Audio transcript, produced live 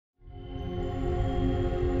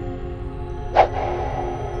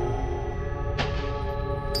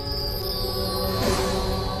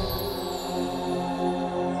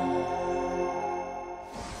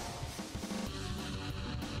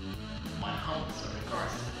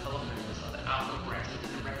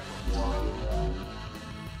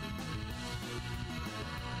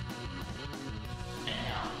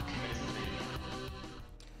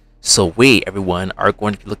So we, everyone, are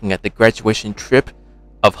going to be looking at the graduation trip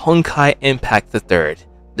of Honkai Impact III.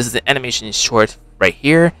 This is an animation short right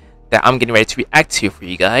here that I'm getting ready to react to for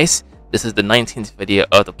you guys. This is the 19th video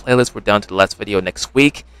of the playlist. We're down to the last video next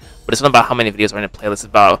week. But it's not about how many videos are in the playlist, it's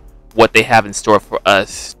about what they have in store for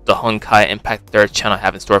us, the Honkai Impact 3rd channel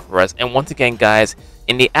have in store for us. And once again, guys,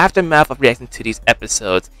 in the aftermath of reacting to these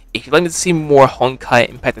episodes, if you'd like me to see more Honkai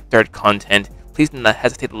Impact 3rd content, please do not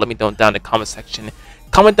hesitate to let me know down in the comment section.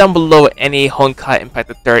 Comment down below any Honkai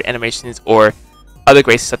Impact 3rd animations or other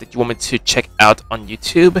great stuff that you want me to check out on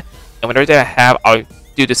YouTube. And whatever that I have, I'll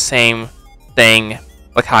do the same thing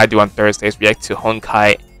like how I do on Thursdays, react to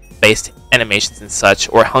Honkai-based animations and such,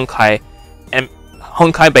 or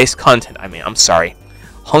Honkai-based content,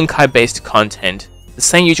 Honkai-based content. The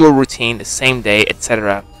same usual routine, the same day,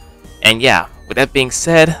 etc. And yeah, with that being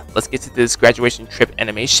said, let's get to this graduation trip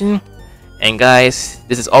animation. And guys,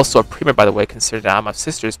 this is also a premiere, by the way, considered that I'm my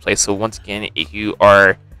sister's place. So once again, if you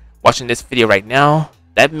are watching this video right now,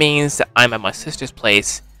 that means that I'm at my sister's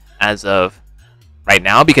place as of right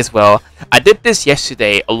now. Because, well, I did this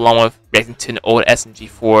yesterday along with reacting to an old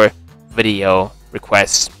SMG4 video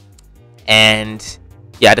request. And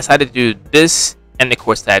yeah, I decided to do this and the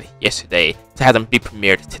course that yesterday to have them be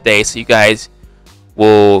premiered today. So you guys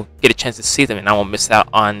will get a chance to see them and I won't miss out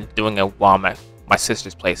on doing it while I'm at my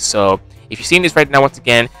sister's place. So if you're seeing this right now, once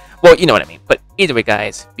again, well, you know what I mean. But either way,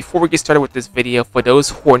 guys, before we get started with this video, for those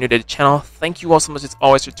who are new to the channel, thank you all so much as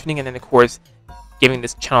always for tuning in and, of course, giving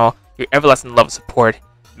this channel your everlasting love and support.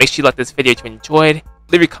 Make sure you like this video if you enjoyed,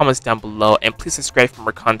 leave your comments down below, and please subscribe for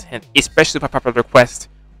more content, especially by popular request,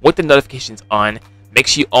 with the notifications on. Make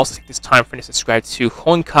sure you also take this time for you to subscribe to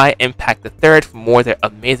Honkai Impact III for more of their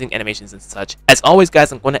amazing animations and such. As always,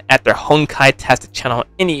 guys, I'm going to add their Honkai-tastic channel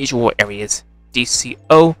in the usual areas,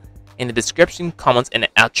 DCO, in the description, comments, and the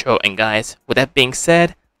outro. And guys, with that being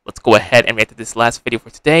said, let's go ahead and react to this last video for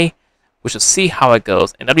today. We shall see how it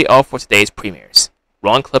goes, and that'll be all for today's premieres.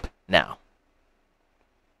 Wrong clip now.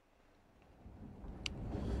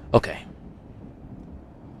 Okay.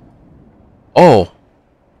 Oh.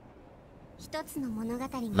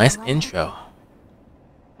 Nice intro.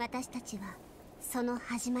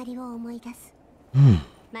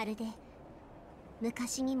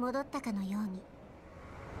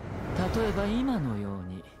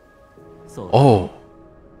 Oh.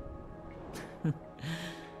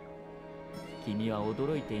 君は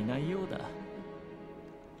驚いていないようだ。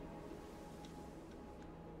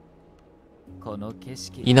この景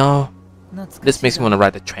色 You know, this makes me want to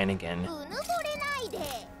ride the train again.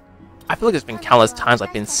 I feel like there's been countless times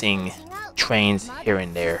I've been seeing trains here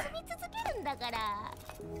and there.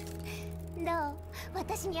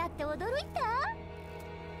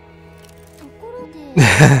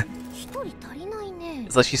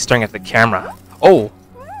 It's like she's staring at the camera. Oh!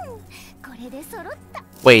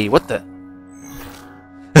 Wait, what the?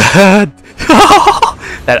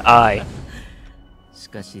 That eye. し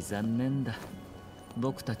かし残念だ。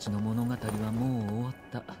僕たちの物語はもう終わっ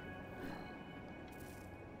た。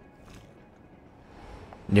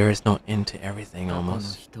 There is no end to everything 過去の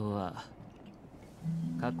almost. 人は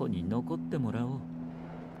過去に残ってもらおう。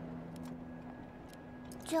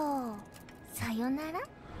じゃあ、さよなら。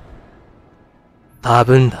多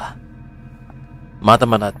分だ。まだ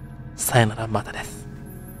まださよならまだです。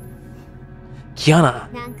キアナ。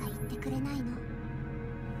なんか言ってくれないの？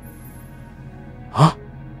は？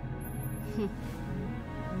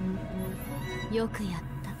よくやっ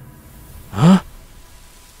た。Huh?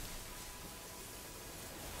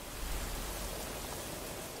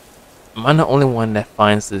 Am I the only one that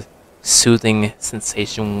finds the soothing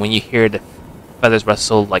sensation when you hear the feathers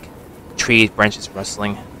rustle like trees, branches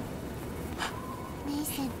rustling?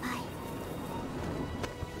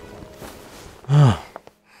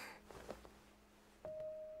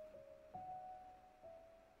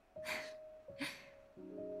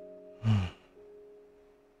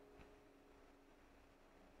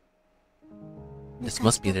 This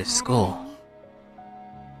must be their school.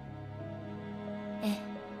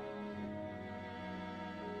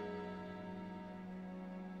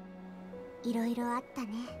 いろいろあったね。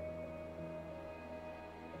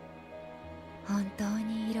本当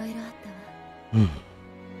にいろいろあったわ。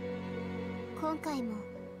今回も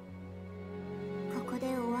ここ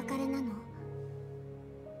でお別れなの？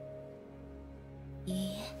い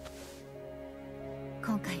いえ。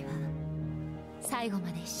今回は最後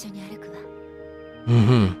まで一緒に歩くわ。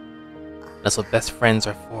That's what best friends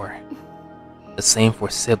are for. The same for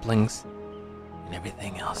siblings and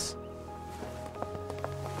everything else.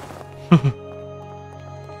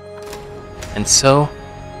 And so,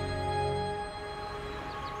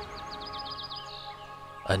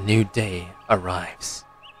 A new day arrives.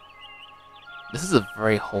 This is a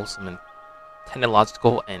very wholesome and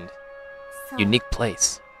technological and そう unique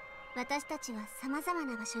place. 私たちはさまざま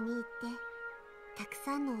な場所に行ってたく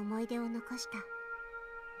さんの思い出を残した。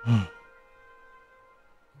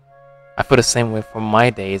 I feel the same way from my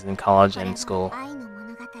days in college これ and は school. 愛の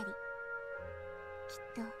物語。きっ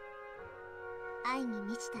と愛に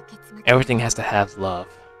満ちた結末。 Everything has to have love.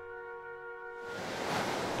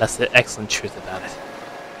 That's the excellent truth about it.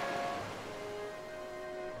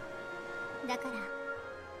 だから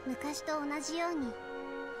昔と同じように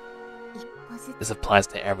一歩ず This つ applies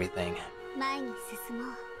to everything. 前に進も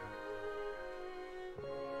う。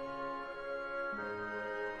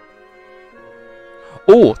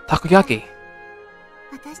 Oh, takoyaki!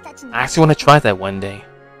 私たちの I actually want to try that one day.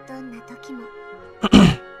 どんな時もこ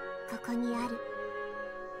こにある。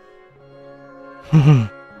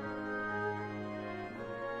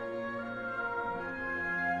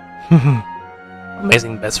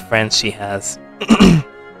 Amazing best friends she has.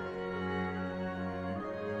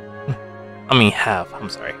 I mean, have. I'm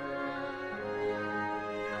sorry.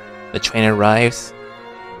 The train arrives.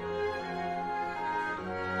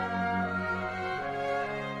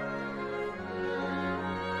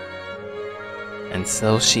 And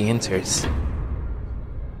so she enters.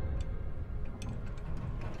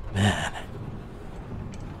 Man.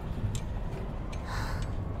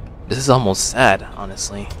 This is almost sad,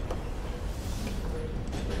 honestly.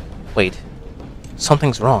 Wait.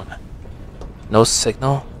 Something's wrong. No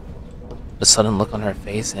signal? The sudden look on her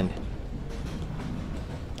face and...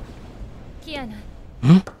 Kiana.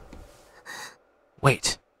 Hmm?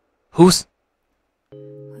 Wait. Who's...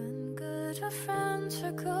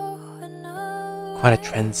 Quite a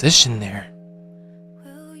transition there.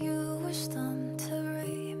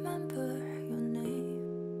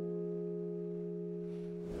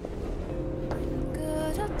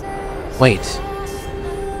 Wait.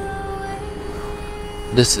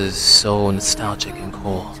 This is so nostalgic and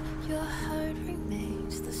cool.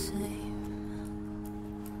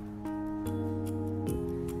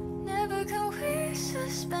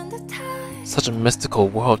 Such a mystical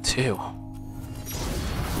world too.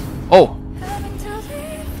 Oh!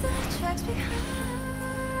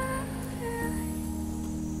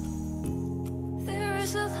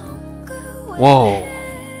 Whoa!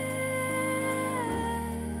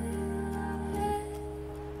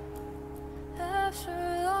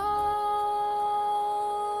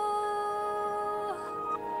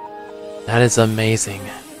 That is amazing.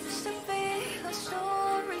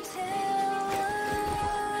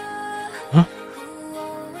 Huh?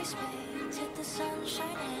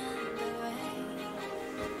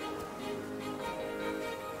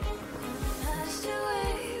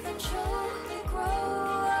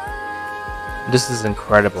 This is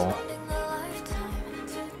incredible.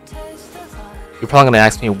 You're probably gonna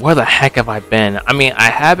ask me, where the heck have I been? I mean, I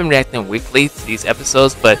have been reacting weekly to these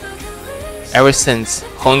episodes, but ever since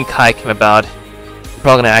Honkai came about, you're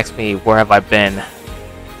probably gonna ask me, where have I been?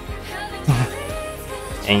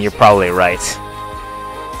 And you're probably right.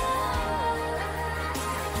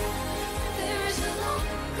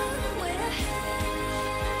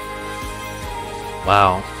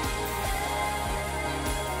 Wow.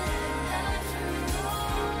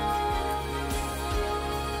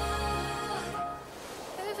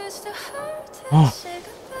 Oh.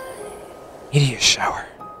 Meteor shower.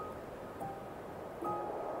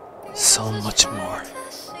 So much more.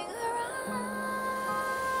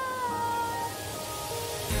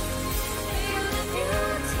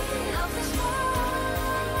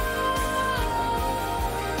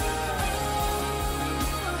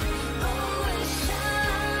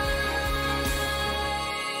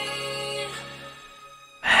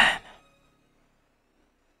 Man.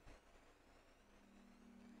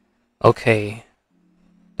 Okay.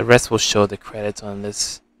 The rest will show the credits on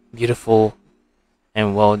this beautiful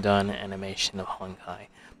and well done animation of Honkai.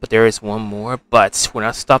 But there is one more, but we're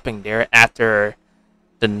not stopping there after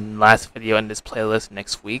the last video in this playlist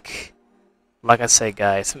next week. Like I said,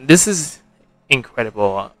 guys, this is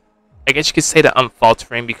incredible. I guess you could say that I'm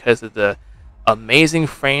faltering because of the amazing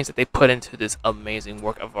frames that they put into this amazing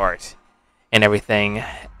work of art and everything.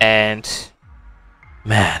 And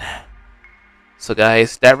man. So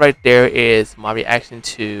guys, that right there is my reaction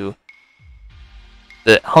to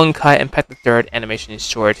the Honkai Impact the Third animation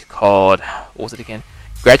short called, what was it again?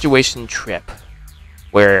 Graduation Trip,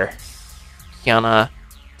 where Kiana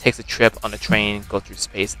takes a trip on a train, go through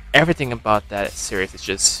space. Everything about that series is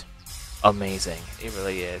just amazing. It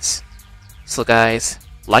really is. So guys,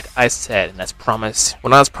 like I said, and as promised, well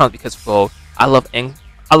not as promised because, well, I love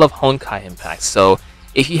Honkai Impact. So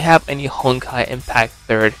if you have any Honkai Impact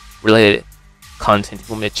 3rd related content you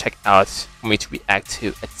want me to check out, for me to react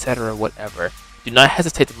to, etc., whatever, do not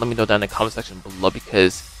hesitate to let me know down in the comment section below,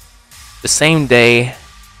 because the same day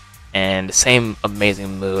and the same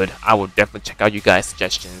amazing mood, I will definitely check out you guys'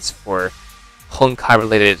 suggestions for Honkai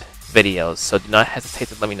related videos. So do not hesitate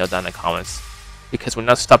to let me know down in the comments, because we're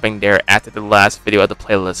not stopping there after the last video of the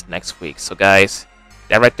playlist next week. So guys,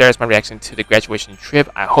 that right there is my reaction to the graduation trip.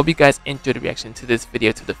 I hope you guys enjoyed the reaction to this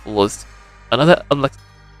video to the fullest. Another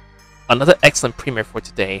excellent premiere for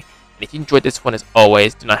today. And if you enjoyed this one, as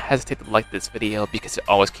always, do not hesitate to like this video, because it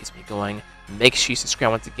always keeps me going. Make sure you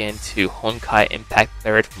subscribe once again to Honkai Impact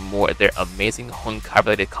 3rd for more of their amazing Honkai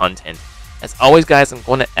related content. As always guys, I'm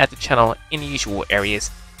going to add the channel in the usual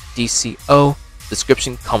areas: DCO,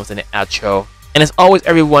 description, comments, and the outro. And as always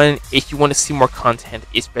everyone, if you want to see more content,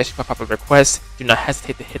 especially for popular requests, do not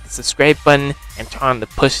hesitate to hit the subscribe button and turn on the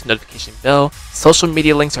push notification bell. Social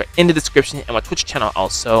media links are in the description, and my Twitch channel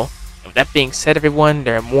also. And with that being said everyone,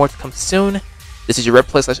 there are more to come soon. This is your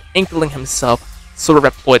Reploid / Inkling himself,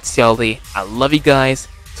 Silverreploid CLE. I love you guys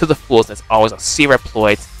to the fullest. As always, I'll see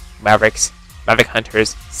Reploids, Mavericks, Maverick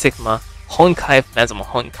Hunters, Sigma, Honkai fans. I'm a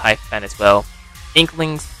Honkai fan as well.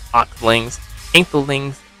 Inklings, Octlings,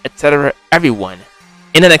 Inklings, etc. Everyone,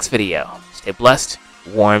 in the next video, stay blessed,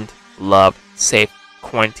 warmed, loved, safe,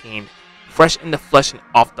 quarantined, fresh in the flesh and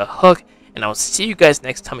off the hook. And I will see you guys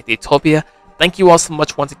next time at Utopia. Thank you all so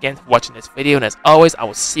much once again for watching this video. And as always, I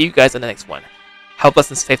will see you guys in the next one. Have a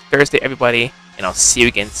blessed and safe Thursday, everybody. And I'll see you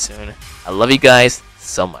again soon. I love you guys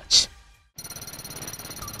so much.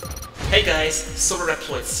 Hey guys,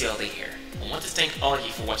 Silverreploid CLE here. I want to thank all of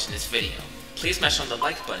you for watching this video. Please smash on the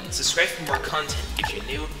like button, subscribe for more content if you're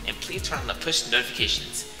new, and please turn on the push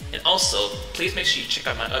notifications. And also, please make sure you check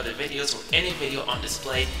out my other videos or any video on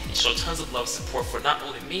display and show tons of love and support for not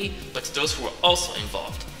only me, but to those who are also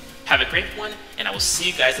involved. Have a great one, and I will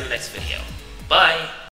see you guys in the next video. Bye!